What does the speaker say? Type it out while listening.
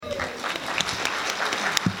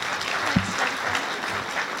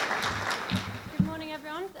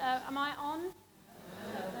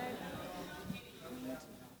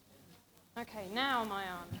Now am I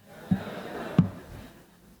on?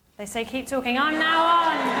 They say keep talking. I'm now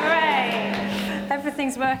on. Hooray!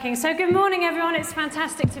 Everything's working. So good morning, everyone. It's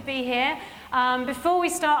fantastic to be here. Before we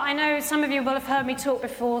start, I know some of you will have heard me talk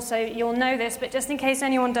before, so you'll know this, but just in case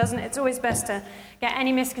anyone doesn't, it's always best to get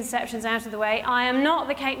any misconceptions out of the way. I am not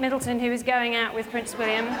the Kate Middleton who is going out with Prince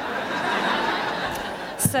William.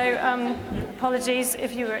 So apologies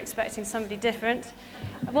if you were expecting somebody different.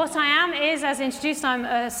 What I am is, as introduced, I'm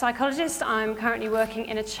a psychologist. I'm currently working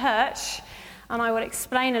in a church, and I will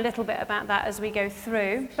explain a little bit about that as we go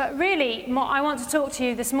through. But really, what I want to talk to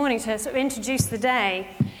you this morning to sort of introduce the day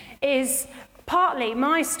is partly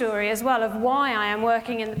my story as well of why I am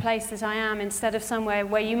working in the place that I am instead of somewhere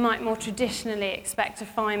where you might more traditionally expect to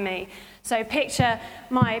find me. So picture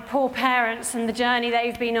my poor parents and the journey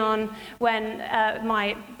they've been on when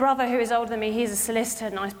my brother, who is older than me, he's a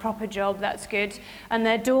solicitor, nice proper job, that's good. And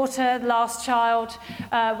their daughter, last child,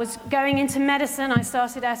 was going into medicine. I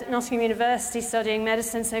started out at Nottingham University studying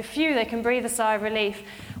medicine, so they can breathe a sigh of relief.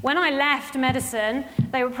 When I left medicine,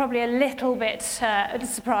 they were probably a little bit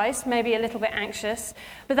surprised, maybe a little bit anxious.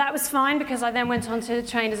 But that was fine because I then went on to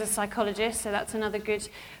train as a psychologist, so that's another good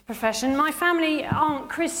profession. My family aren't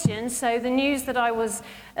Christian, so the news that I was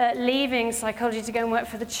leaving psychology to go and work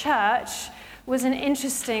for the church was an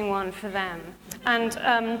interesting one for them. And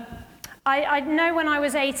I know when I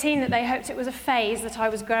was 18 that they hoped it was a phase that I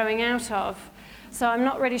was growing out of. So I'm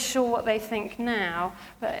not really sure what they think now,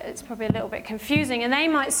 but it's probably a little bit confusing. And they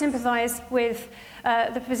might sympathise with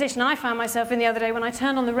the position I found myself in the other day when I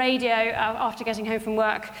turned on the radio after getting home from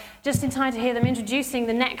work, just in time to hear them introducing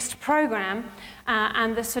the next programme.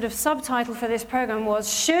 And the sort of subtitle for this programme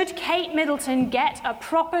was, "Should Kate Middleton Get a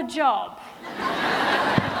Proper Job?"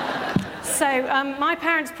 So my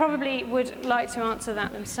parents probably would like to answer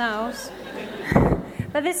that themselves.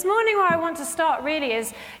 But this morning where I want to start really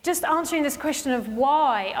is just answering this question of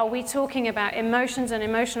why are we talking about emotions and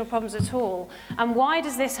emotional problems at all? And why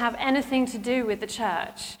does this have anything to do with the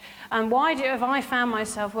church? And why have I found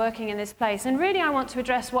myself working in this place? And really I want to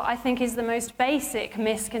address what I think is the most basic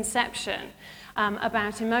misconception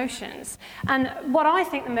about emotions. And what I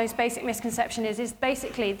think the most basic misconception is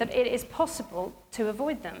basically that it is possible to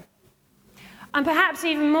avoid them. And perhaps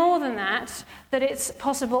even more than that it's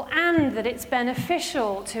possible and that it's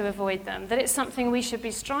beneficial to avoid them, that it's something we should be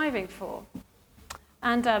striving for.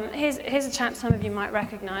 And here's a chap some of you might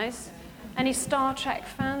recognise. Any Star Trek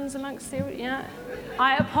fans amongst you? Yeah?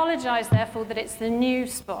 I apologise, therefore, that it's the new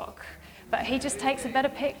Spock, but he just takes a better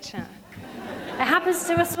picture. It happens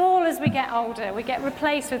to us all as we get older. We get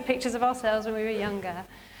replaced with pictures of ourselves when we were younger.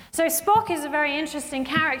 So Spock is a very interesting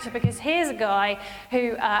character because here's a guy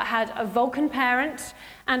who had a Vulcan parent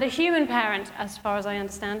and a human parent, as far as I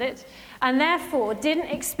understand it, and therefore didn't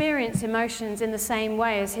experience emotions in the same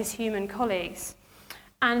way as his human colleagues,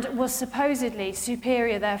 and was supposedly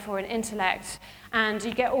superior, therefore, in intellect. And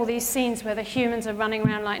you get all these scenes where the humans are running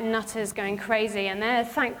around like nutters going crazy, and there,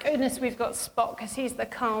 thank goodness we've got Spock, because he's the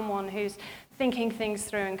calm one who's thinking things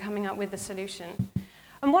through and coming up with the solution.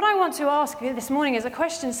 And what I want to ask you this morning is a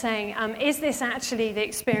question saying, is this actually the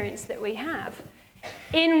experience that we have?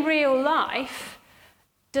 In real life,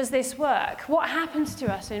 does this work? What happens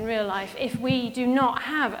to us in real life if we do not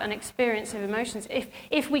have an experience of emotions?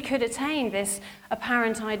 If we could attain this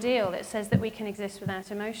apparent ideal that says that we can exist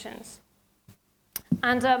without emotions?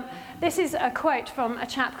 And this is a quote from a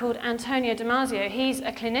chap called Antonio Damasio. He's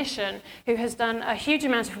a clinician who has done a huge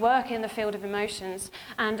amount of work in the field of emotions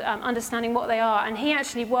and understanding what they are. And he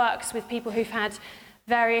actually works with people who've had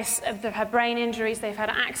they've had brain injuries, they've had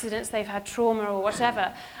accidents, they've had trauma or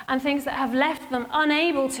whatever, and things that have left them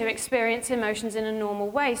unable to experience emotions in a normal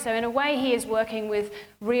way. So in a way, he is working with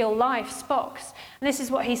real-life Spocks. And this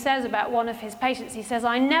is what he says about one of his patients. He says,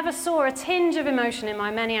 "I never saw a tinge of emotion in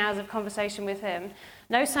my many hours of conversation with him.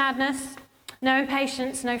 No sadness, no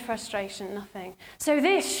impatience, no frustration, nothing."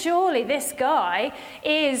 So surely this guy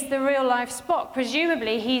is the real-life Spock.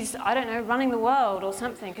 Presumably he's, I don't know, running the world or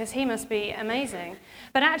something, because he must be amazing.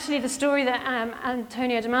 But actually the story that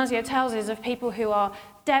Antonio Damasio tells is of people who are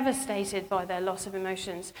devastated by their loss of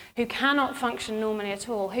emotions, who cannot function normally at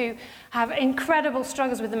all, who have incredible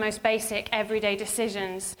struggles with the most basic everyday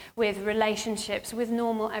decisions, with relationships, with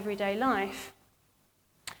normal everyday life.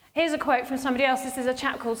 Here's a quote from somebody else. This is a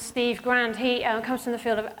chap called Steve Grand. He comes from the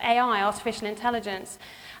field of AI, artificial intelligence.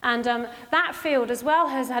 And that field as well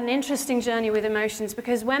has had an interesting journey with emotions,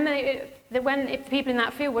 because when people in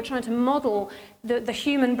that field were trying to model the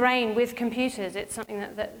human brain with computers, it's something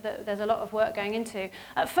that there's a lot of work going into.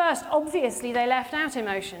 At first, obviously, they left out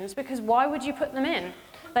emotions, because why would you put them in?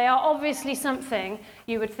 They are obviously something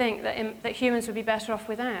you would think that humans would be better off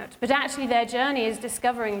without. But actually their journey is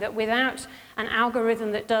discovering that without an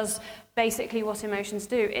algorithm that does basically what emotions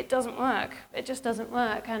do, it doesn't work. It just doesn't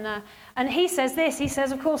work. And he says this, he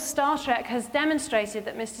says, of course, Star Trek has demonstrated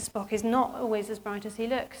that Mr. Spock is not always as bright as he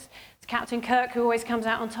looks. It's Captain Kirk who always comes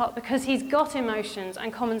out on top because he's got emotions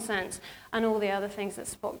and common sense and all the other things that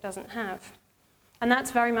Spock doesn't have. And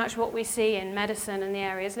that's very much what we see in medicine and the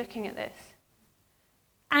areas looking at this.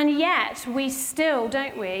 And yet, we still,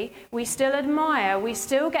 don't we? We still admire, we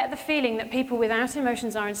still get the feeling that people without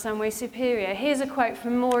emotions are in some way superior. Here's a quote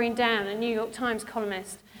from Maureen Down, a New York Times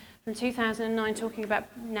columnist from 2009, talking about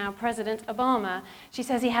now President Obama. She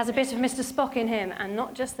says he has a bit of Mr. Spock in him, and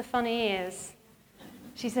not just the funny ears.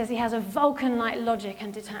 She says he has a Vulcan-like logic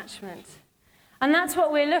and detachment. And that's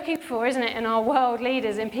what we're looking for, isn't it, in our world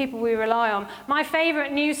leaders, in people we rely on. My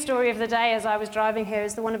favourite news story of the day as I was driving here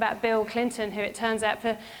is the one about Bill Clinton, who it turns out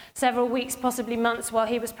for several weeks, possibly months, while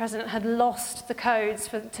he was president, had lost the codes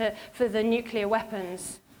for the nuclear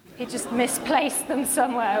weapons. He just misplaced them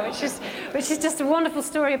somewhere, which is just a wonderful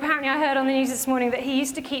story. Apparently I heard on the news this morning that he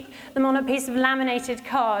used to keep them on a piece of laminated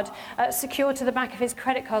card secured to the back of his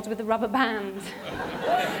credit cards with a rubber band,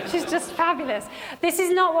 which is just fabulous. This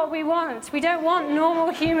is not what we want. We don't want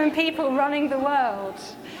normal human people running the world.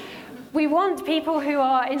 We want people who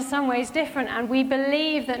are in some ways different, and we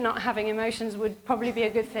believe that not having emotions would probably be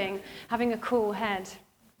a good thing, having a cool head.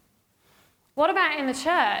 What about in the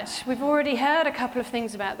church? We've already heard a couple of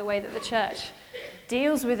things about the way that the church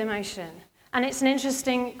deals with emotion. And it's an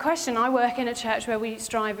interesting question. I work in a church where we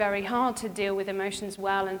strive very hard to deal with emotions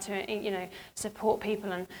well and to, support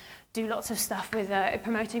people and do lots of stuff with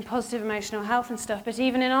promoting positive emotional health and stuff. But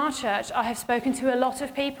even in our church, I have spoken to a lot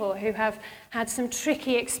of people who have had some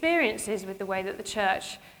tricky experiences with the way that the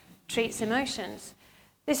church treats emotions.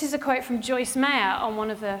 This is a quote from Joyce Meyer on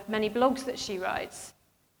one of the many blogs that she writes.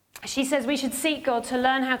 She says we should seek God to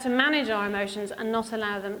learn how to manage our emotions and not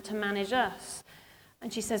allow them to manage us.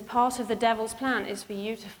 And she says part of the devil's plan is for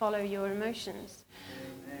you to follow your emotions.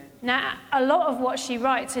 Now, a lot of what she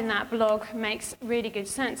writes in that blog makes really good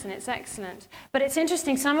sense, and it's excellent. But it's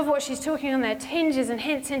interesting, some of what she's talking on there tinges and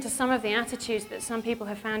hints into some of the attitudes that some people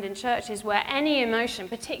have found in churches where any emotion,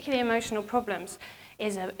 particularly emotional problems,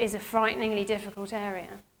 is a frighteningly difficult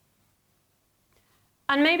area.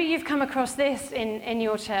 And maybe you've come across this in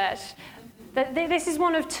your church. This is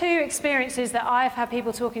one of two experiences that I've had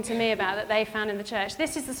people talking to me about that they found in the church.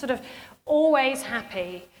 This is the sort of always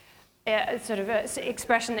happy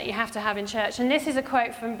expression that you have to have in church. And this is a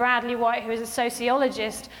quote from Bradley White, who is a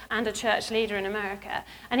sociologist and a church leader in America.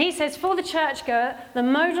 And he says, for the churchgoer, the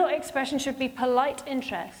modal expression should be polite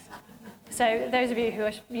interest. So those of you who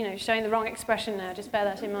are showing the wrong expression now, just bear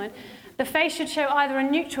that in mind. The face should show either a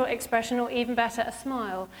neutral expression or, even better, a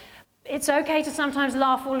smile. It's okay to sometimes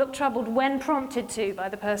laugh or look troubled when prompted to by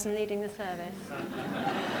the person leading the service.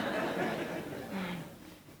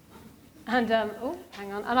 And,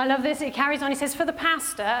 hang on. And I love this. It carries on. He says, for the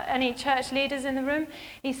pastor, any church leaders in the room,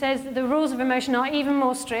 he says the rules of emotion are even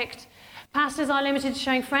more strict. Pastors are limited to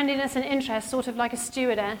showing friendliness and interest, sort of like a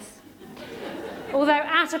stewardess. Although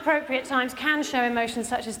at appropriate times can show emotions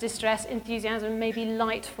such as distress, enthusiasm, maybe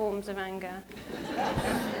light forms of anger.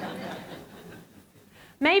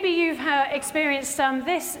 Maybe you've experienced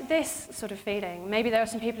this sort of feeling. Maybe there are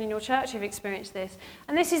some people in your church who've experienced this.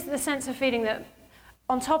 And this is the sense of feeling that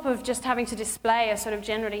on top of just having to display a sort of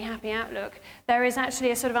generally happy outlook, there is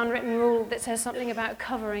actually a sort of unwritten rule that says something about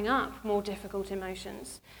covering up more difficult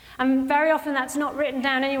emotions. And very often that's not written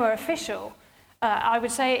down anywhere official. I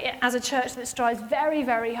would say, as a church that strives very,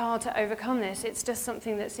 very hard to overcome this, it's just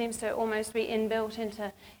something that seems to almost be inbuilt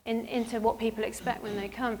into what people expect when they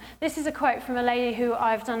come. This is a quote from a lady who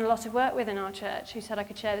I've done a lot of work with in our church, who said I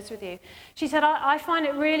could share this with you. She said, I find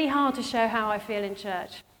it really hard to show how I feel in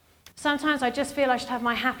church. Sometimes I just feel I should have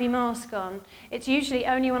my happy mask on. It's usually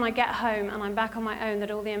only when I get home and I'm back on my own that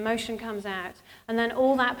all the emotion comes out, and then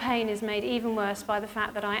all that pain is made even worse by the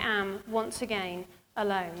fact that I am, once again,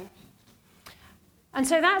 alone. And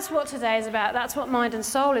so that's what today is about. That's what Mind and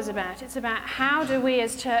Soul is about. It's about how do we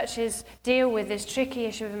as churches deal with this tricky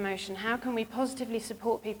issue of emotion? How can we positively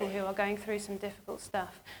support people who are going through some difficult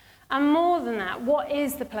stuff? And more than that, what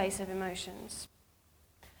is the place of emotions?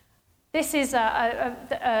 This is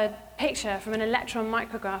a picture from an electron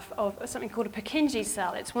micrograph of something called a Purkinje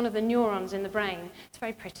cell. It's one of the neurons in the brain. It's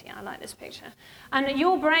very pretty. I like this picture. And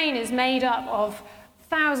your brain is made up of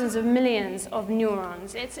thousands of millions of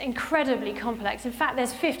neurons. It's incredibly complex. In fact,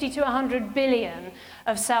 there's 50 to 100 billion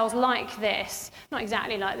of cells like this, not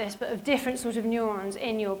exactly like this, but of different sort of neurons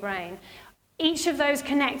in your brain. Each of those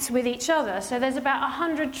connects with each other. So there's about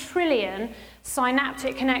 100 trillion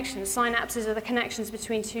synaptic connections. Synapses are the connections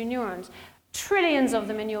between two neurons. Trillions of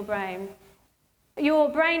them in your brain. Your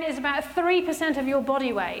brain is about 3% of your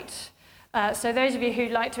body weight. So those of you who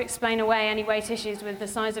like to explain away any weight issues with the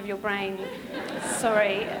size of your brain,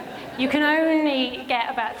 sorry, you can only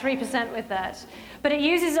get about 3% with that. But it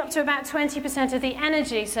uses up to about 20% of the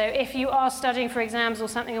energy. So if you are studying for exams or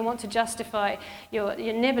something and want to justify your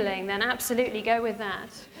nibbling, then absolutely go with that.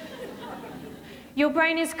 Your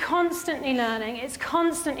brain is constantly learning, it's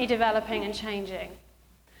constantly developing and changing.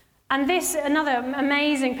 And this, another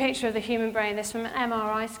amazing picture of the human brain, this from an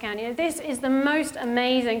MRI scan. This is the most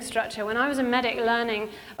amazing structure. When I was a medic learning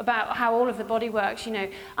about how all of the body works,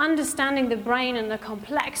 understanding the brain and the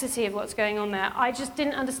complexity of what's going on there, I just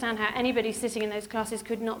didn't understand how anybody sitting in those classes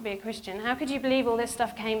could not be a Christian. How could you believe all this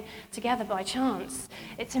stuff came together by chance?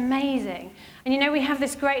 It's amazing. And we have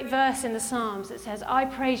this great verse in the Psalms that says, "I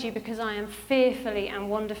praise you because I am fearfully and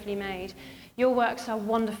wonderfully made. Your works are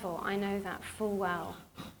wonderful, I know that full well."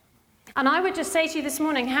 And I would just say to you this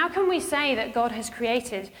morning, how can we say that God has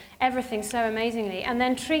created everything so amazingly and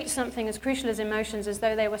then treat something as crucial as emotions as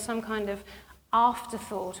though they were some kind of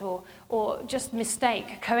afterthought or just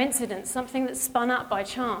mistake, coincidence, something that's spun up by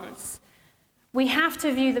chance? We have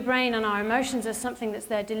to view the brain and our emotions as something that's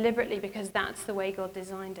there deliberately because that's the way God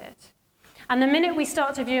designed it. And the minute we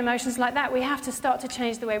start to view emotions like that, we have to start to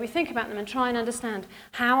change the way we think about them and try and understand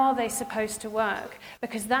how are they supposed to work,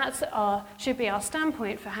 because that should be our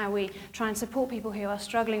standpoint for how we try and support people who are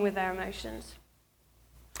struggling with their emotions.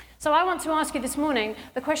 So I want to ask you this morning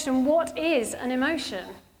the question, what is an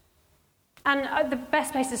emotion? And the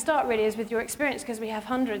best place to start really is with your experience, because we have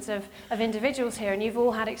hundreds of individuals here and you've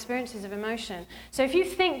all had experiences of emotion. So if you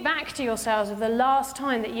think back to yourselves of the last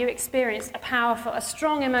time that you experienced a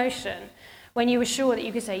strong emotion, when you were sure that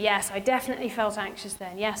you could say, yes, I definitely felt anxious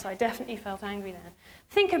then, yes, I definitely felt angry then.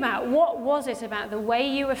 Think about what was it about the way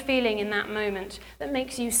you were feeling in that moment that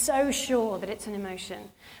makes you so sure that it's an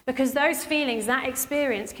emotion. Because those feelings, that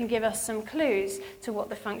experience can give us some clues to what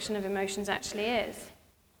the function of emotions actually is.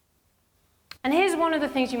 And here's one of the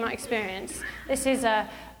things you might experience. This is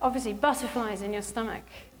obviously butterflies in your stomach.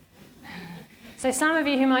 So some of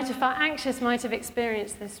you who might have felt anxious might have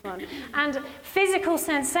experienced this one. And physical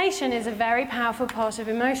sensation is a very powerful part of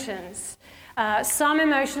emotions. Some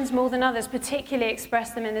emotions more than others particularly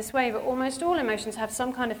express them in this way, but almost all emotions have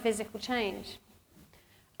some kind of physical change.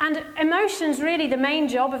 And emotions, really, the main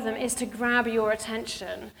job of them is to grab your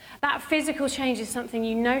attention. That physical change is something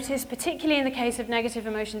you notice, particularly in the case of negative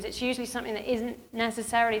emotions. It's usually something that isn't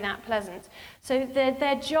necessarily that pleasant. So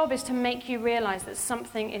their job is to make you realize that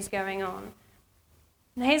something is going on.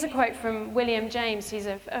 Now here's a quote from William James. He was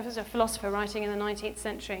a philosopher writing in the 19th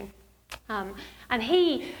century. And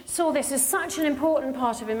he saw this as such an important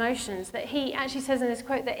part of emotions that he actually says in this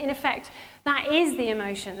quote that in effect that is the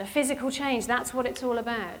emotion, the physical change, that's what it's all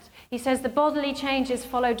about. He says the bodily changes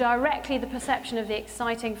follow directly the perception of the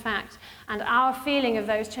exciting fact, and our feeling of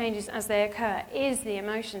those changes as they occur is the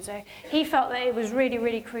emotion. So he felt that it was really,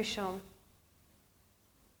 really crucial.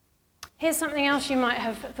 Here's something else you might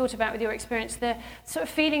have thought about with your experience, the sort of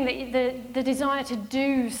feeling that the desire to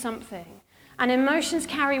do something. And emotions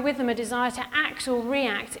carry with them a desire to act or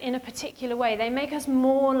react in a particular way. They make us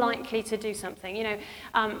more likely to do something.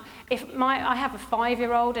 I have a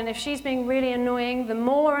 5-year-old, and if she's being really annoying, the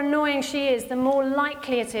more annoying she is, the more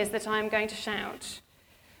likely it is that I am going to shout.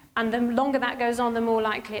 And the longer that goes on, the more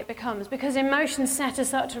likely it becomes, because emotions set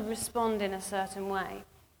us up to respond in a certain way.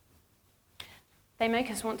 They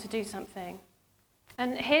make us want to do something.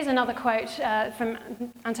 And here's another quote from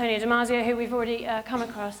Antonio Damasio, who we've already come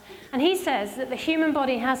across. And he says that the human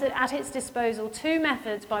body has at its disposal 2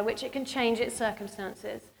 methods by which it can change its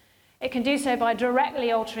circumstances. It can do so by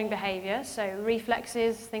directly altering behavior, so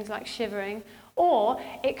reflexes, things like shivering, or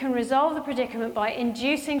it can resolve the predicament by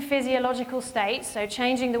inducing physiological states, so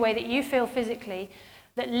changing the way that you feel physically,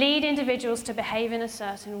 that lead individuals to behave in a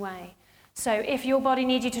certain way. So if your body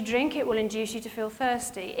needs you to drink, it will induce you to feel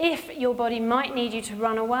thirsty. If your body might need you to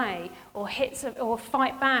run away or or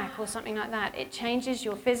fight back or something like that, it changes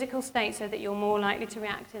your physical state so that you're more likely to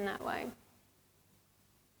react in that way.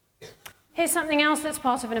 Here's something else that's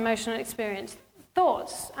part of an emotional experience.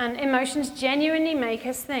 Thoughts and emotions genuinely make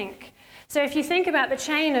us think. So if you think about the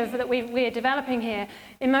chain that we're developing here,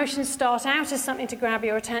 emotions start out as something to grab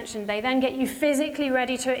your attention. They then get you physically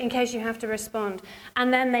ready in case you have to respond.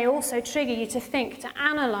 And then they also trigger you to think, to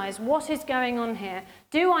analyze what is going on here.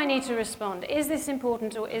 Do I need to respond? Is this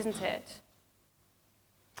important or isn't it?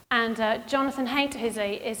 And Jonathan Haidt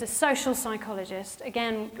is a social psychologist.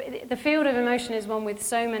 Again, the field of emotion is one with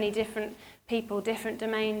so many different people, different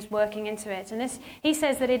domains working into it. And he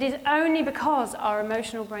says that it is only because our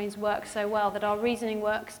emotional brains work so well that our reasoning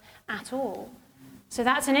works at all. So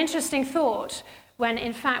that's an interesting thought, when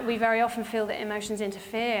in fact we very often feel that emotions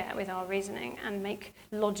interfere with our reasoning and make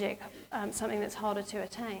logic something that's harder to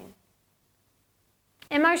attain.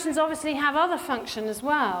 Emotions obviously have other function as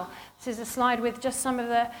well. This is a slide with just some of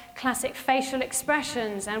the classic facial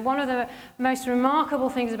expressions. And one of the most remarkable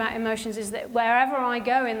things about emotions is that wherever I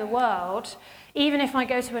go in the world, even if I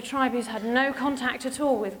go to a tribe who's had no contact at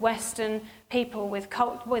all with Western people, with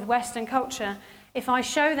Western culture, if I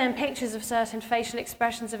show them pictures of certain facial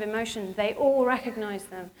expressions of emotion, they all recognize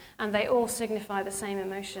them and they all signify the same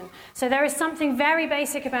emotion. So there is something very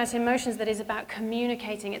basic about emotions that is about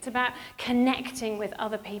communicating. It's about connecting with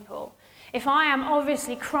other people. If I am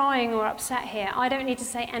obviously crying or upset here, I don't need to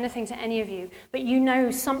say anything to any of you, but you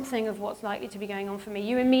know something of what's likely to be going on for me.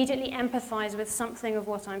 You immediately empathize with something of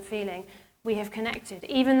what I'm feeling. We have connected.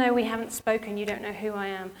 Even though we haven't spoken, you don't know who I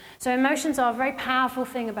am. So emotions are a very powerful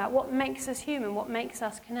thing about what makes us human, what makes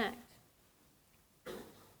us connect.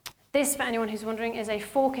 This, for anyone who's wondering, is a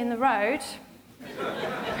fork in the road.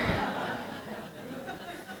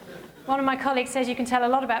 One of my colleagues says you can tell a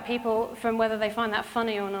lot about people from whether they find that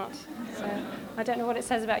funny or not. So I don't know what it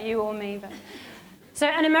says about you or me, but...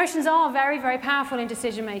 And emotions are very, very powerful in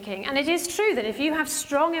decision-making. And it is true that if you have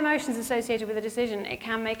strong emotions associated with a decision, it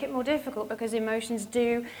can make it more difficult because emotions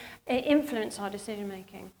do influence our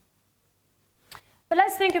decision-making. But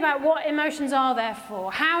let's think about what emotions are there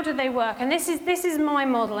for. How do they work? And this is my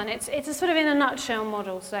model, and it's a sort of in a nutshell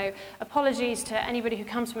model. So apologies to anybody who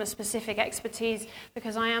comes from a specific expertise,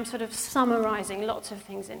 because I am sort of summarizing lots of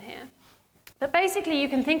things in here. But basically, you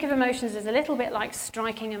can think of emotions as a little bit like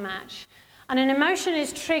striking a match. And an emotion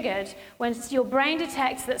is triggered when your brain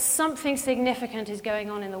detects that something significant is going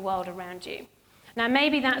on in the world around you. Now,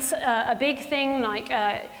 maybe that's a big thing, like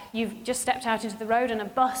you've just stepped out into the road and a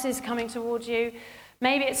bus is coming towards you.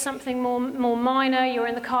 Maybe it's something more minor. You're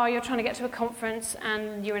in the car, you're trying to get to a conference,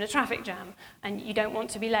 and you're in a traffic jam, and you don't want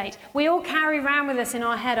to be late. We all carry around with us in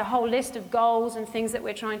our head a whole list of goals and things that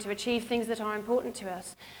we're trying to achieve, things that are important to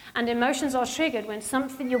us. And emotions are triggered when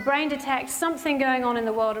your brain detects something going on in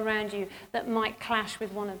the world around you that might clash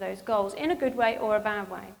with one of those goals, in a good way or a bad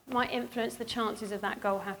way. It might influence the chances of that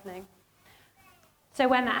goal happening. So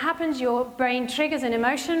when that happens, your brain triggers an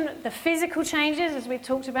emotion. The physical changes, as we've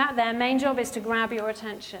talked about, their main job is to grab your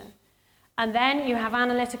attention. And then you have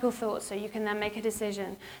analytical thoughts, so you can then make a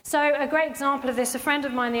decision. So a great example of this, a friend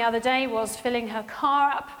of mine the other day was filling her car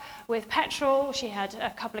up with petrol. She had a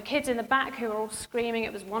couple of kids in the back who were all screaming.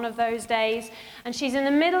 It was one of those days. And she's in the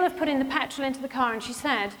middle of putting the petrol into the car, and she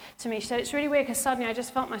said to me, it's really weird because suddenly I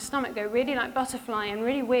just felt my stomach go really like butterfly and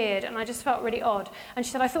really weird, and I just felt really odd. And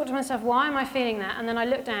she said, I thought to myself, why am I feeling that? And then I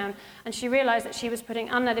looked down, and she realized that she was putting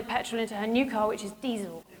unleaded petrol into her new car, which is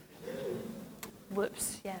diesel.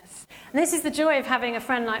 Whoops, yes. And this is the joy of having a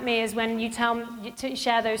friend like me, is when you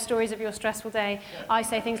share those stories of your stressful day, I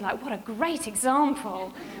say things like, what a great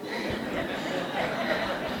example.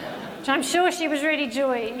 Which I'm sure she was really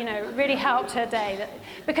really helped her day.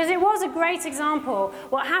 Because it was a great example.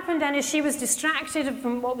 What happened then is she was distracted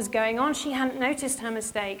from what was going on. She hadn't noticed her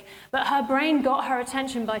mistake, but her brain got her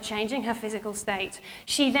attention by changing her physical state.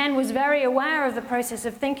 She then was very aware of the process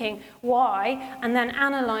of thinking why, and then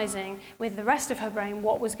analysing with the rest of her brain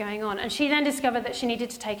what was going on. And she then discovered that she needed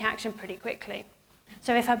to take action pretty quickly.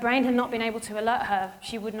 So if her brain had not been able to alert her,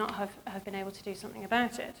 she would not have been able to do something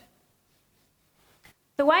about it.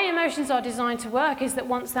 The way emotions are designed to work is that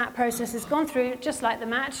once that process has gone through, just like the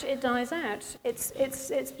match, it dies out. It's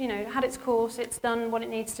had its course, it's done what it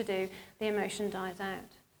needs to do, the emotion dies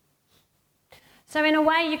out. So in a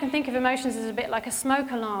way, you can think of emotions as a bit like a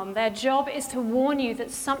smoke alarm. Their job is to warn you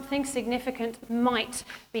that something significant might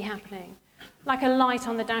be happening. Like a light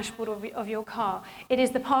on the dashboard of your car. It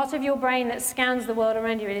is the part of your brain that scans the world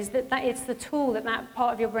around you. It's the tool that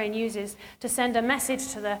part of your brain uses to send a message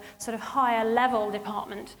to the sort of higher level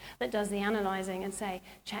department that does the analysing and say,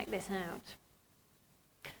 check this out.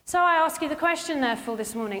 So I ask you the question, therefore,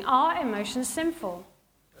 this morning, are emotions sinful?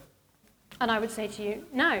 And I would say to you,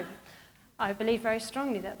 no. I believe very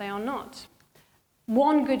strongly that they are not.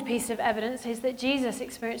 One good piece of evidence is that Jesus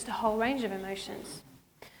experienced a whole range of emotions.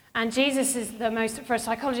 And Jesus is for a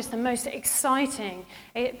psychologist, the most exciting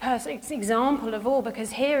example of all,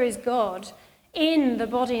 because here is God in the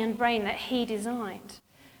body and brain that he designed.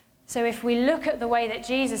 So if we look at the way that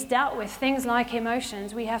Jesus dealt with things like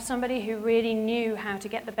emotions, we have somebody who really knew how to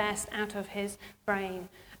get the best out of his brain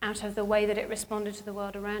out of the way that it responded to the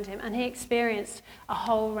world around him. And he experienced a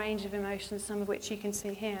whole range of emotions, some of which you can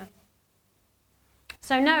see here.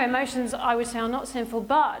 So no, emotions, I would say, are not sinful,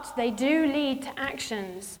 but they do lead to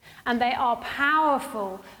actions, and they are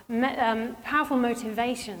powerful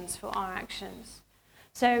motivations for our actions.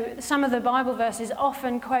 So some of the Bible verses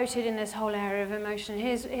often quoted in this whole area of emotion.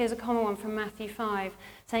 Here's a common one from Matthew 5,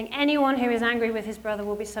 saying, anyone who is angry with his brother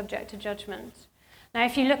will be subject to judgment. Now,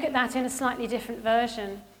 if you look at that in a slightly different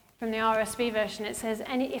version, from the RSV version, it says,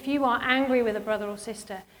 if you are angry with a brother or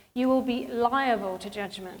sister, you will be liable to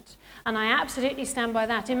judgment. And I absolutely stand by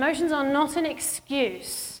that. Emotions are not an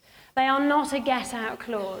excuse. They are not a get-out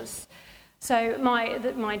clause. So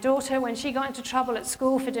my daughter, when she got into trouble at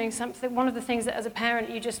school for doing something, one of the things that as a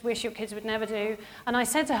parent you just wish your kids would never do, and I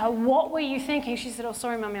said to her, what were you thinking? She said, oh,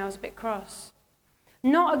 sorry, Mummy, I was a bit cross.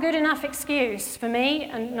 Not a good enough excuse for me,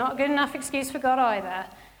 and not a good enough excuse for God either.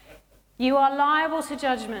 You are liable to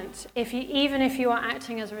judgment even if you are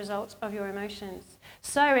acting as a result of your emotions.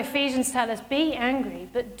 So Ephesians tell us, be angry,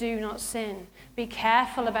 but do not sin. Be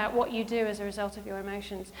careful about what you do as a result of your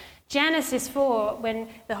emotions. Genesis 4, when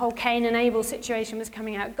the whole Cain and Abel situation was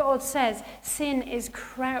coming out, God says sin is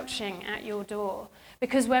crouching at your door.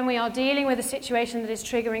 Because when we are dealing with a situation that is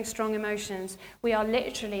triggering strong emotions, we are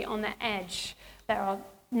literally on the edge. There are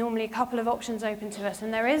normally a couple of options open to us,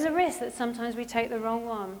 and there is a risk that sometimes we take the wrong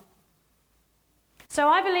one. So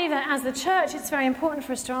I believe that as the church, it's very important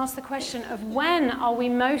for us to ask the question of when are we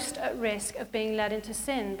most at risk of being led into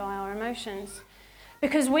sin by our emotions?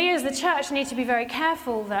 Because we as the church need to be very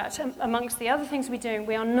careful that amongst the other things we're doing,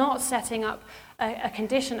 we are not setting up a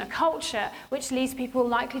condition, a culture, which leaves people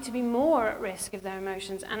likely to be more at risk of their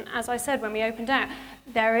emotions. And as I said when we opened out,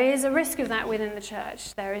 there is a risk of that within the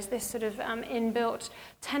church. There is this sort of inbuilt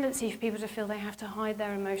tendency for people to feel they have to hide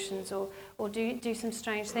their emotions or do some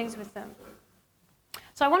strange things with them.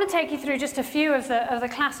 So I want to take you through just a few of the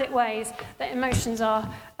classic ways that emotions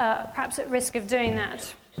are perhaps at risk of doing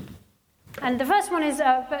that. And the first one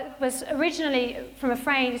was originally from a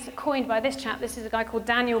phrase coined by this chap. This is a guy called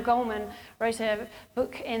Daniel Goleman, wrote a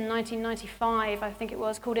book in 1995, I think it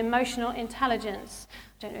was, called Emotional Intelligence.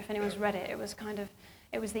 I don't know if anyone's read it. It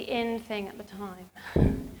was the in thing at the time.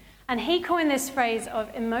 And he coined this phrase of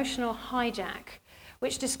emotional hijack,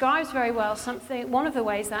 which describes very well one of the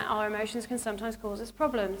ways that our emotions can sometimes cause us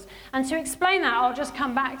problems. And to explain that, I'll just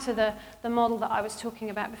come back to the model that I was talking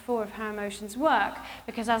about before of how emotions work,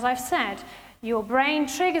 because as I've said, your brain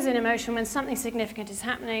triggers an emotion when something significant is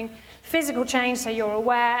happening, physical change, so you're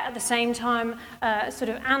aware, at the same time, sort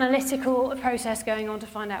of analytical process going on to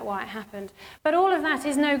find out why it happened. But all of that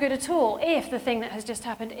is no good at all if the thing that has just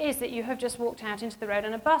happened is that you have just walked out into the road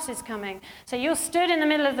and a bus is coming. So you're stood in the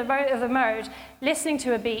middle of the road, listening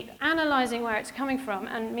to a beep, analysing where it's coming from,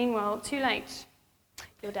 and meanwhile, too late,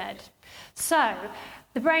 you're dead. So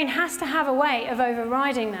the brain has to have a way of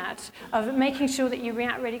overriding that, of making sure that you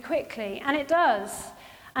react really quickly, and it does.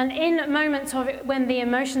 And in moments of it, when the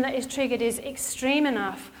emotion that is triggered is extreme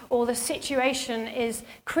enough, or the situation is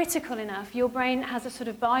critical enough, your brain has a sort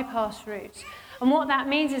of bypass route. And what that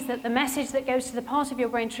means is that the message that goes to the part of your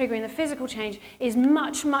brain triggering the physical change is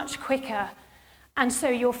much, much quicker. And so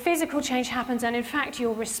your physical change happens, and in fact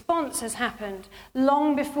your response has happened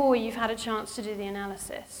long before you've had a chance to do the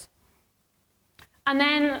analysis. And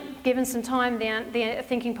then, given some time, the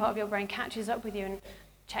thinking part of your brain catches up with you and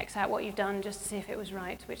checks out what you've done just to see if it was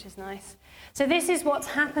right, which is nice. So this is what's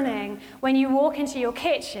happening when you walk into your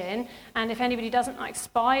kitchen, and if anybody doesn't like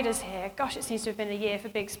spiders here, gosh, it seems to have been a year for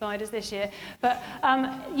big spiders this year, but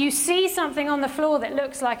you see something on the floor that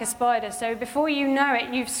looks like a spider, so before you know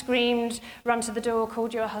it, you've screamed, run to the door,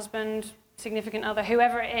 called your husband, significant other,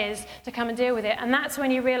 whoever it is, to come and deal with it, and that's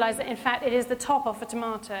when you realise that, in fact, it is the top off a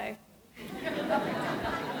tomato.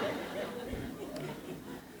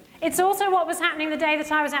 It's also what was happening the day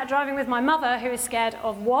that I was out driving with my mother, who is scared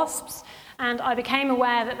of wasps, and I became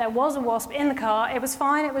aware that there was a wasp in the car. It was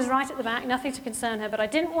fine, it was right at the back, nothing to concern her, but I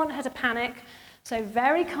didn't want her to panic, so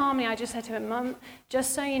very calmly I just said to her, Mum,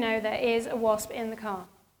 just so you know, there is a wasp in the car.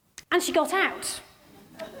 And she got out,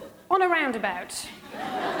 on a roundabout,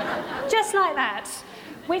 just like that,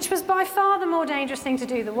 which was by far the more dangerous thing to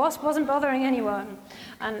do. The wasp wasn't bothering anyone.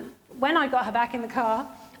 And when I got her back in the car,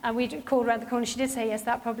 and we called around the corner. She did say, yes,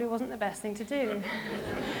 that probably wasn't the best thing to do.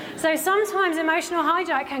 So sometimes emotional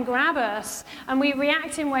hijack can grab us, and we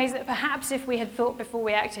react in ways that perhaps if we had thought before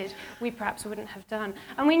we acted, we perhaps wouldn't have done.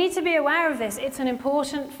 And we need to be aware of this. It's an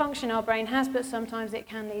important function our brain has, but sometimes it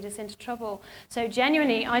can lead us into trouble. So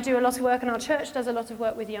genuinely, I do a lot of work, and our church does a lot of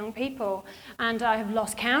work with young people, and I have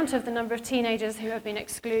lost count of the number of teenagers who have been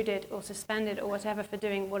excluded or suspended or whatever for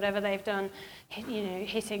doing whatever they've done,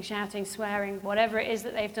 hitting, shouting, swearing, whatever it is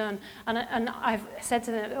that they've done. And I've said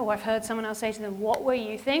to them, I've heard someone else say to them, what were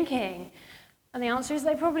you thinking? And the answer is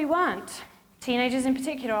they probably weren't. Teenagers in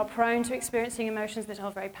particular are prone to experiencing emotions that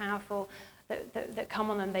are very powerful, that come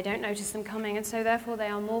on them. They don't notice them coming, and so therefore they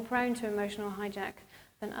are more prone to emotional hijack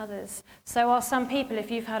than others. So are some people.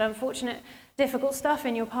 If you've had unfortunate, difficult stuff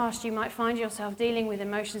in your past, you might find yourself dealing with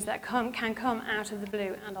emotions that can come out of the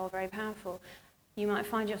blue and are very powerful. You might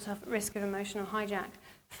find yourself at risk of emotional hijack.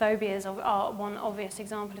 Phobias are one obvious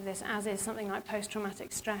example of this, as is something like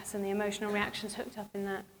post-traumatic stress and the emotional reactions hooked up in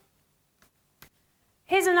that.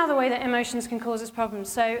 Here's another way that emotions can cause us problems.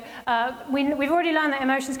 So we've already learned that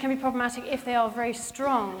emotions can be problematic if they are very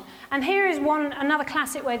strong. And here is another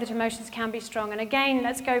classic way that emotions can be strong. And again,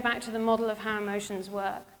 let's go back to the model of how emotions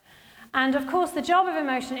work. And of course, the job of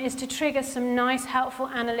emotion is to trigger some nice, helpful,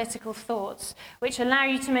 analytical thoughts, which allow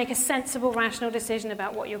you to make a sensible, rational decision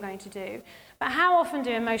about what you're going to do. But how often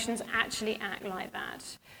do emotions actually act like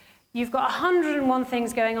that? You've got 101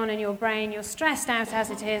 things going on in your brain, you're stressed out as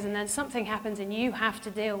it is, and then something happens and you have to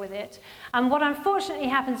deal with it. And what unfortunately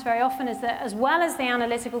happens very often is that as well as the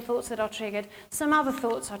analytical thoughts that are triggered, some other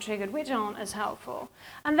thoughts are triggered which aren't as helpful.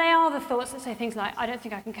 And they are the thoughts that say things like, I don't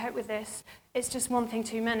think I can cope with this, it's just one thing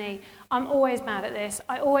too many, I'm always bad at this,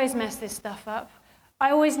 I always mess this stuff up,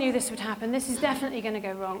 I always knew this would happen, this is definitely going to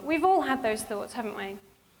go wrong. We've all had those thoughts, haven't we?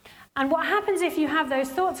 And what happens if you have those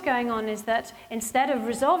thoughts going on is that instead of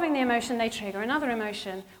resolving the emotion, they trigger another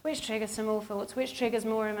emotion, which triggers some more thoughts, which triggers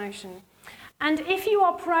more emotion. And if you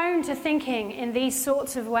are prone to thinking in these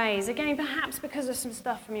sorts of ways, again, perhaps because of some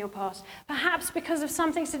stuff from your past, perhaps because of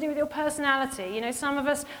something to do with your personality, some of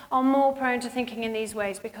us are more prone to thinking in these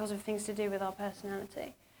ways because of things to do with our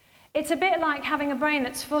personality. It's a bit like having a brain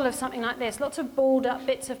that's full of something like this, lots of balled up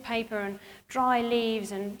bits of paper and dry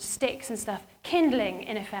leaves and sticks and stuff, kindling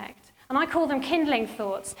in effect. And I call them kindling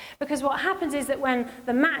thoughts, because what happens is that when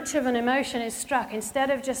the match of an emotion is struck, instead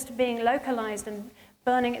of just being localized and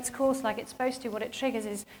burning its course like it's supposed to, what it triggers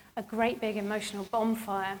is a great big emotional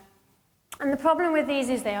bonfire. And the problem with these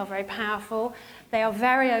is they are very powerful, they are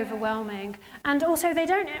very overwhelming, and also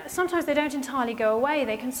sometimes they don't entirely go away,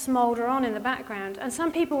 they can smolder on in the background. And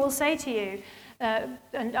some people will say to you,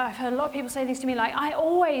 and I've heard a lot of people say things to me like, I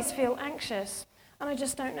always feel anxious, and I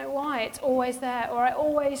just don't know why, it's always there, or I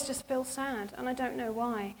always just feel sad, and I don't know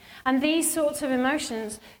why. And these sorts of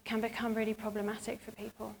emotions can become really problematic for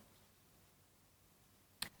people.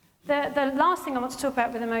 The last thing I want to talk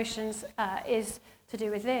about with emotions is to do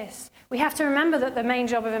with this. We have to remember that the main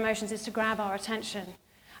job of emotions is to grab our attention.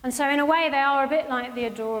 And so in a way, they are a bit like the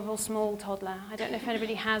adorable small toddler. I don't know if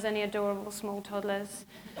anybody has any adorable small toddlers.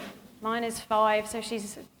 Mine is 5, so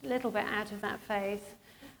she's a little bit out of that phase.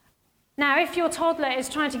 Now, if your toddler is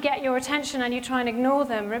trying to get your attention and you try and ignore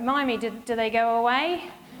them, remind me, do they go away?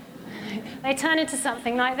 They turn into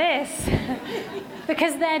something like this.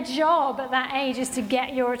 Because their job at that age is to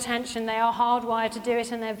get your attention. They are hardwired to do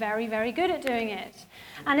it, and they're very, very good at doing it.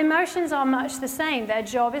 And emotions are much the same. Their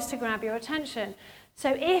job is to grab your attention.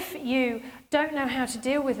 So if you don't know how to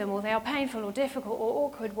deal with them, or they are painful or difficult or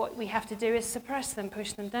awkward, what we have to do is suppress them,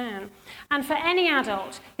 push them down. And for any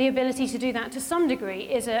adult, the ability to do that to some degree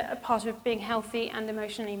is a part of being healthy and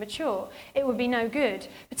emotionally mature. It would be no good,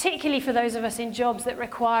 particularly for those of us in jobs that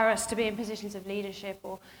require us to be in positions of leadership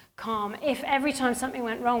or calm, if every time something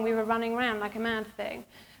went wrong, we were running around like a mad thing,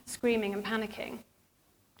 screaming and panicking.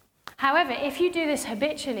 However, if you do this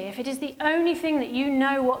habitually, if it is the only thing that you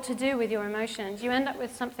know what to do with your emotions, you end up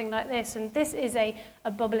with something like this, and this is a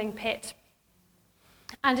bubbling pit.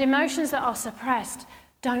 And emotions that are suppressed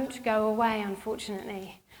don't go away,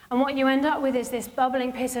 unfortunately. And what you end up with is this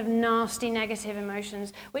bubbling pit of nasty negative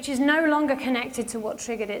emotions, which is no longer connected to what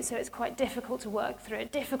triggered it, so it's quite difficult to work through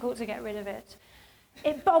it, difficult to get rid of it.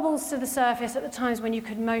 It bubbles to the surface at the times when you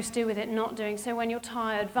could most do with it not doing. So when you're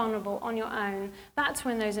tired, vulnerable, on your own, that's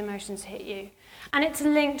when those emotions hit you. And it's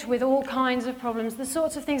linked with all kinds of problems, the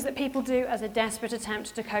sorts of things that people do as a desperate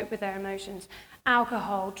attempt to cope with their emotions.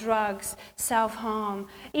 Alcohol, drugs, self-harm,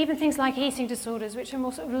 even things like eating disorders, which are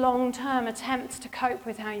more sort of long-term attempts to cope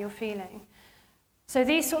with how you're feeling. So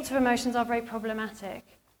these sorts of emotions are very problematic.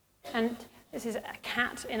 And this is a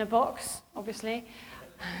cat in a box, obviously.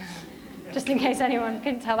 Just in case anyone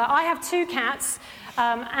couldn't tell that. I have 2 cats,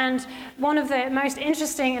 and one of the most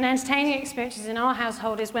interesting and entertaining experiences in our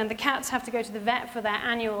household is when the cats have to go to the vet for their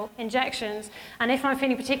annual injections. And if I'm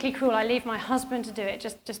feeling particularly cruel, I leave my husband to do it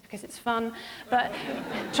just because it's fun. But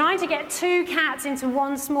trying to get 2 cats into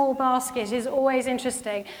one small basket is always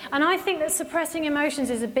interesting. And I think that suppressing emotions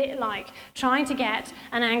is a bit like trying to get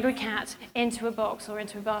an angry cat into a box or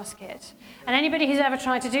into a basket. And anybody who's ever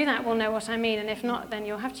tried to do that will know what I mean. And if not, then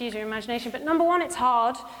you'll have to use your imagination. But number 1, it's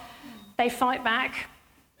hard. They fight back.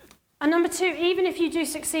 And number 2, even if you do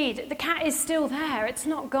succeed, the cat is still there. It's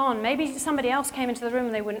not gone. Maybe somebody else came into the room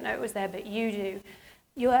and they wouldn't know it was there, but you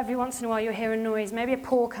do. Every once in a while you'll hear a noise. Maybe a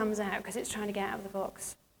paw comes out because it's trying to get out of the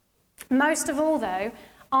box. Most of all, though,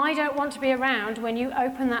 I don't want to be around when you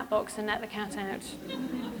open that box and let the cat out,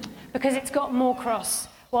 because it's got more cross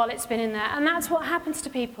while it's been in there. And that's what happens to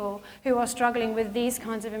people who are struggling with these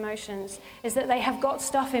kinds of emotions, is that they have got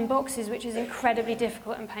stuff in boxes which is incredibly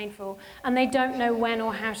difficult and painful, and they don't know when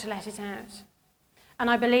or how to let it out. And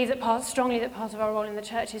I believe that strongly that part of our role in the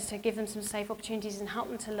church is to give them some safe opportunities and help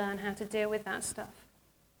them to learn how to deal with that stuff.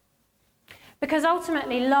 Because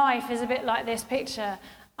ultimately life is a bit like this picture.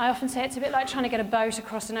 I often say it's a bit like trying to get a boat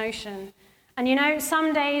across an ocean. And you know,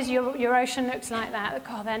 some days your ocean looks like that.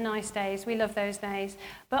 Oh, they're nice days. We love those days.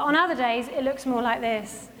 But on other days, it looks more like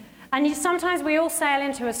this. And sometimes we all sail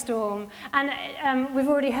into a storm. And we've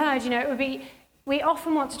already heard, we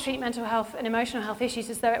often want to treat mental health and emotional health issues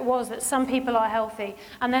as though it was that some people are healthy.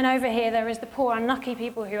 And then over here, there is the poor, unlucky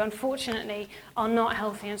people who, unfortunately, are not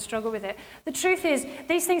healthy and struggle with it. The truth is,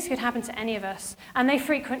 these things could happen to any of us, and they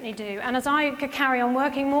frequently do. And as I carry on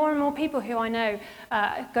working, more and more people who I know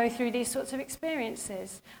go through these sorts of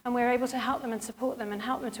experiences, and we're able to help them and support them and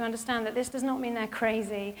help them to understand that this does not mean they're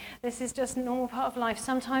crazy. This is just a normal part of life.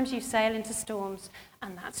 Sometimes you sail into storms,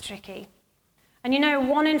 and that's tricky. And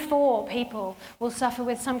 1 in 4 people will suffer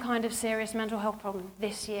with some kind of serious mental health problem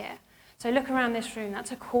this year. So look around this room.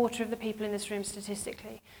 That's a quarter of the people in this room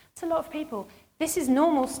statistically. It's a lot of people. This is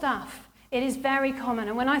normal stuff. It is very common.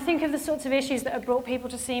 And when I think of the sorts of issues that have brought people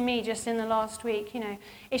to see me just in the last week,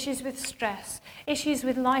 issues with stress, issues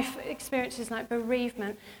with life experiences like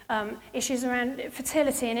bereavement, issues around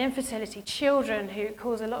fertility and infertility, children who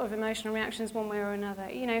cause a lot of emotional reactions one way or another,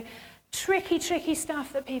 tricky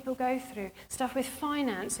stuff that people go through, stuff with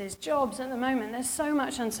finances, jobs at the moment. There's so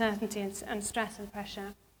much uncertainty and stress and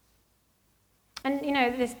pressure. And,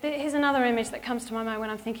 here's another image that comes to my mind when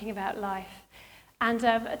I'm thinking about life. And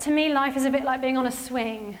to me, life is a bit like being on a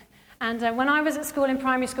swing. And when I was at school in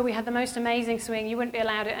primary school, we had the most amazing swing. You wouldn't be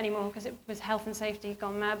allowed it anymore because it was health and safety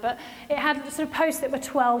gone mad. But it had sort of posts that were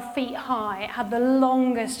 12 feet high. It had the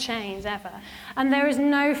longest chains ever. And there is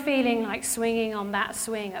no feeling like swinging on that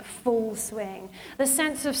swing at full swing. The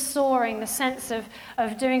sense of soaring, the sense of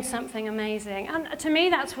doing something amazing. And to me,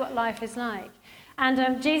 that's what life is like.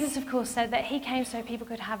 And Jesus, of course, said that he came so people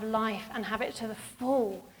could have life and have it to the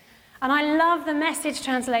full. And I love the Message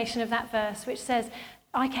translation of that verse, which says,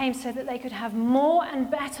 I came so that they could have more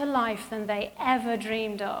and better life than they ever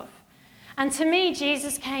dreamed of. And to me,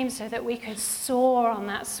 Jesus came so that we could soar on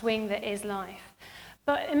that swing that is life.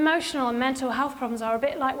 But emotional and mental health problems are a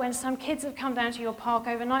bit like when some kids have come down to your park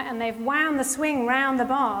overnight and they've wound the swing round the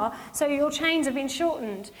bar, so your chains have been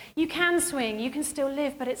shortened. You can swing, you can still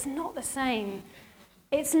live, but it's not the same.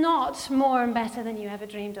 It's not more and better than you ever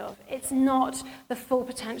dreamed of. It's not the full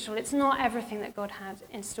potential. It's not everything that God had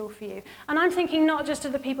in store for you. And I'm thinking not just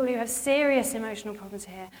of the people who have serious emotional problems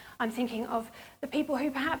here. I'm thinking of the people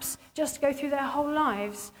who perhaps just go through their whole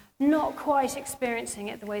lives not quite experiencing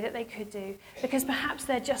it the way that they could do, because perhaps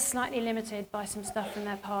they're just slightly limited by some stuff from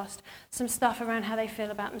their past, some stuff around how they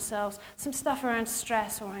feel about themselves, some stuff around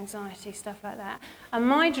stress or anxiety, stuff like that. And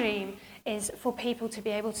my dream is for people to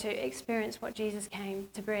be able to experience what Jesus came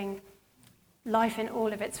to bring, life in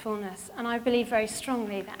all of its fullness. And I believe very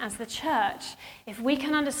strongly that as the church, if we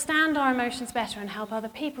can understand our emotions better and help other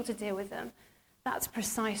people to deal with them, that's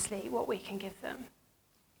precisely what we can give them.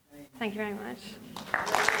 Thank you very much.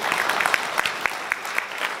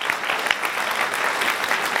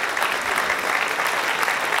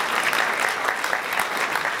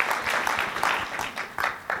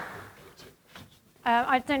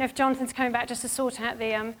 I don't know if Jonathan's coming back just to sort out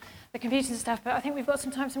the computers and stuff, but I think we've got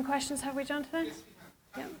some time for some questions, have we, Jonathan? Yes,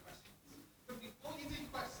 we have. Yeah. But before you do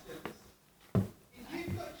questions, if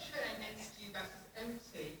you've got a chair next to you that is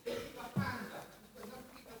empty, put your hand up, because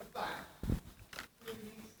nobody at the back.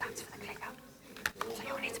 That's for the clicker. So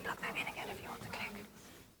you'll need to plug that in again if you want to click.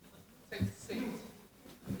 Take a seat.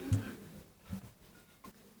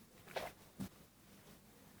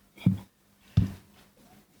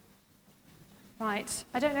 Right.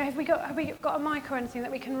 I don't know, have we got a mic or anything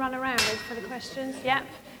that we can run around with for the questions? Yep.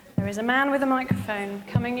 There is a man with a microphone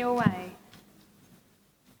coming your way.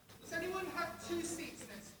 Does anyone have 2 seats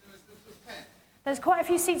next to us that are pen? There's quite a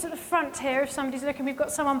few seats at the front here, if somebody's looking. We've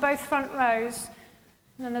got some on both front rows.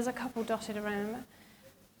 And then there's a couple dotted around.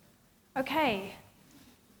 Okay.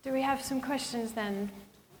 Do we have some questions then?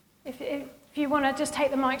 If you want to just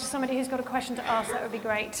take the mic to somebody who's got a question to ask, that would be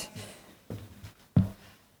great.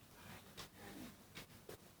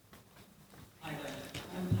 Hi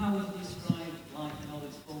there. How would you describe life in all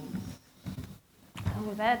its fullness?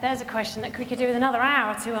 Oh, there's a question that we could do with another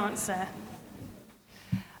hour to answer.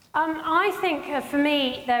 I think for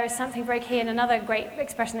me there is something very key, and another great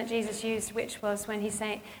expression that Jesus used, which was when he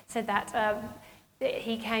said that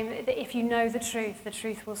he came, that if you know the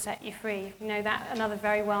truth will set you free. You know that, another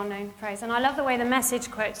very well-known phrase. And I love the way the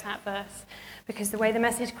Message quotes that verse, because the way the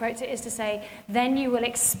Message quotes it is to say, then you will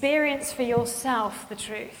experience for yourself the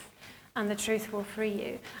truth, and the truth will free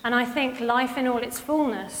you. And I think life in all its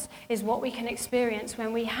fullness is what we can experience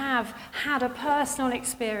when we have had a personal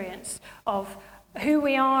experience of who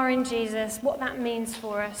we are in Jesus, what that means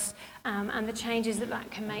for us, and the changes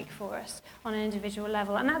that can make for us on an individual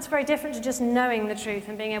level. And that's very different to just knowing the truth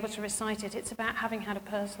and being able to recite it. It's about having had a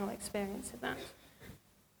personal experience of that.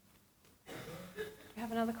 You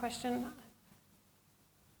have another question?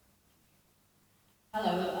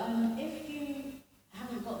 Hello. If you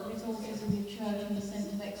haven't got the resources in your church and the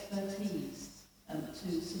centre of expertise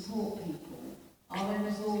to support people, are there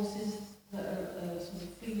resources that are sort of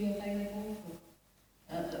freely available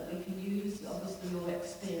that we can use? Obviously you're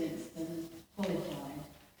experienced and qualified,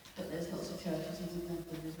 but there's lots of churches who don't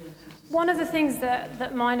have the resources. One of the things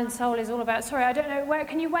that Mind and Soul is all about, sorry, I don't know, where,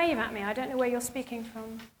 can you wave at me? I don't know where you're speaking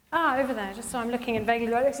from. Over there, just so I'm looking in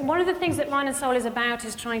vaguely. One of the things that Mind and Soul is about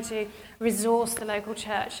is trying to resource the local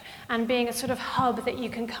church and being a sort of hub that you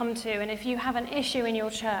can come to. And if you have an issue in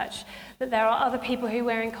your church, that there are other people who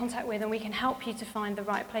we're in contact with, and we can help you to find the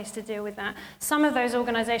right place to deal with that. Some of those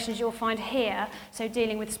organisations you'll find here, so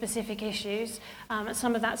dealing with specific issues.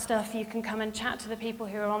 Some of that stuff you can come and chat to the people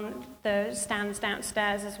who are on the stands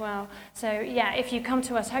downstairs as well. So yeah, if you come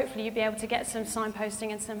to us, hopefully you'll be able to get some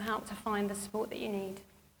signposting and some help to find the support that you need.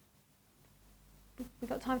 We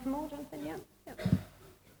got time for more, Jonathan? Yeah.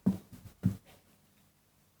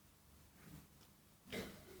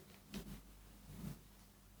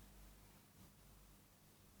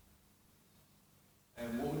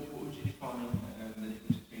 What would you define the difference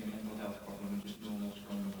between a mental health problem and just normal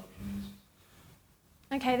strong emotions?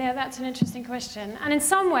 Okay, that's an interesting question. And in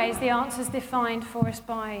some ways, the answer is defined for us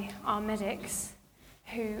by our medics,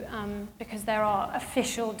 who, because there are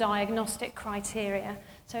official diagnostic criteria.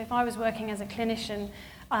 So if I was working as a clinician,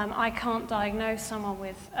 I can't diagnose someone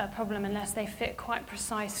with a problem unless they fit quite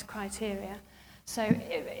precise criteria. So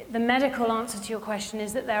the medical answer to your question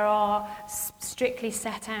is that there are strictly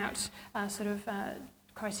set out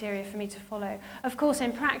criteria for me to follow. Of course,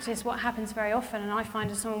 in practice, what happens very often, and I find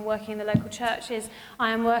as someone working in the local church, is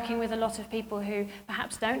I am working with a lot of people who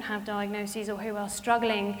perhaps don't have diagnoses or who are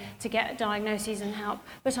struggling to get diagnoses and help,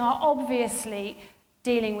 but are obviously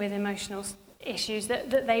dealing with emotional issues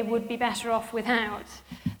that they would be better off without.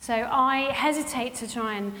 So I hesitate to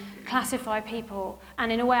try and classify people,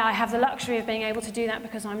 and in a way I have the luxury of being able to do that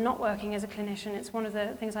because I'm not working as a clinician. It's one of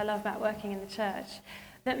the things I love about working in the church,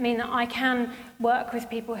 that mean that I can work with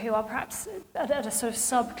people who are perhaps at a sort of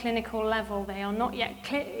subclinical level. They are not yet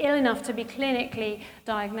ill enough to be clinically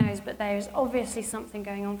diagnosed, but there is obviously something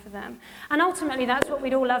going on for them. And ultimately, that's what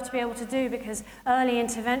we'd all love to be able to do, because early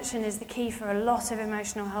intervention is the key for a lot of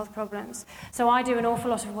emotional health problems. So I do an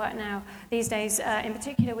awful lot of work now, these days, in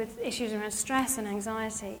particular with issues around stress and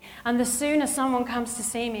anxiety. And the sooner someone comes to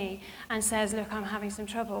see me and says, look, I'm having some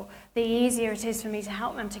trouble, the easier it is for me to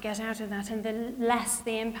help them to get out of that, and the less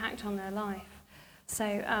the impact on their life.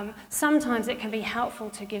 So sometimes it can be helpful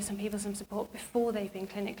to give some people some support before they've been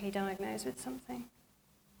clinically diagnosed with something.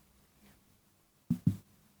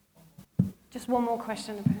 Just one more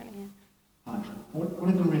question, apparently. Hi. What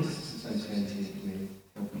are the risks associated with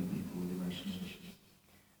helping people with emotional issues?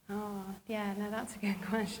 Oh, yeah, no, that's a good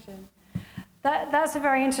question. That's a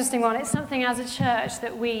very interesting one. It's something as a church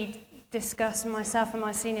that we discuss, myself and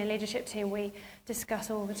my senior leadership team, we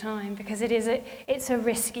discuss all the time, because it's a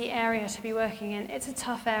risky area to be working in. It's a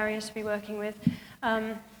tough area to be working with.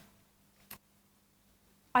 I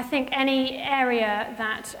think any area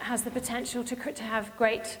that has the potential to have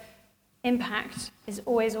great impact is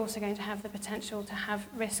always also going to have the potential to have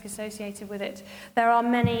risk associated with it. There are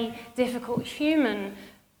many difficult human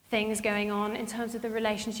things going on in terms of the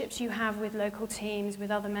relationships you have with local teams,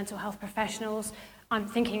 with other mental health professionals, I'm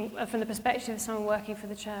thinking from the perspective of someone working for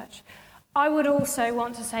the church. I would also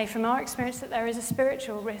want to say from our experience that there is a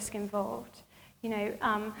spiritual risk involved.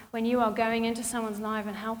 When you are going into someone's life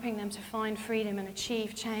and helping them to find freedom and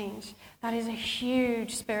achieve change, that is a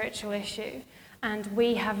huge spiritual issue. And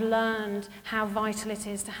we have learned how vital it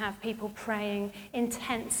is to have people praying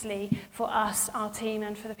intensely for us, our team,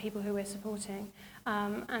 and for the people who we're supporting.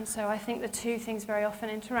 And so I think the two things very often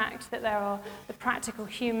interact, that there are the practical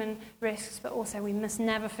human risks, but also we must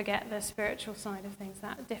never forget the spiritual side of things,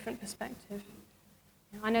 that different perspective.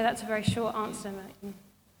 I know that's a very short answer, but...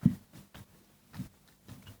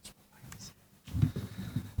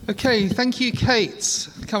 Okay, thank you, Kate.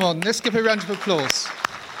 Come on, let's give her a round of applause.